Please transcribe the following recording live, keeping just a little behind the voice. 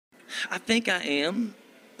I think I am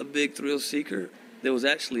a big thrill seeker. There was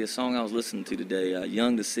actually a song I was listening to today,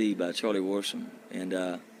 "Young to See" by Charlie Worsham,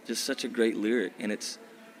 and just such a great lyric. And that's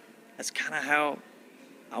kind of how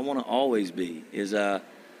I want to always be.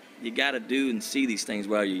 You got to do and see these things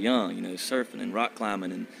while you're young. Surfing and rock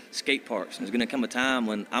climbing and skate parks. And there's going to come a time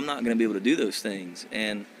when I'm not going to be able to do those things.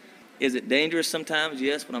 And is it dangerous sometimes?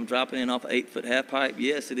 Yes. When I'm dropping in off an 8-foot half pipe,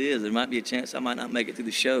 yes, it is. There might be a chance I might not make it through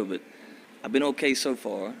the show, but I've been okay so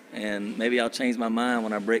far, and maybe I'll change my mind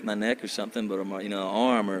when I break my neck or something, but an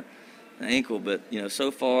arm or an ankle. But so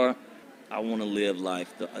far, I want to live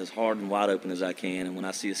life as hard and wide open as I can. And when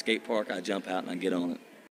I see a skate park, I jump out and I get on it.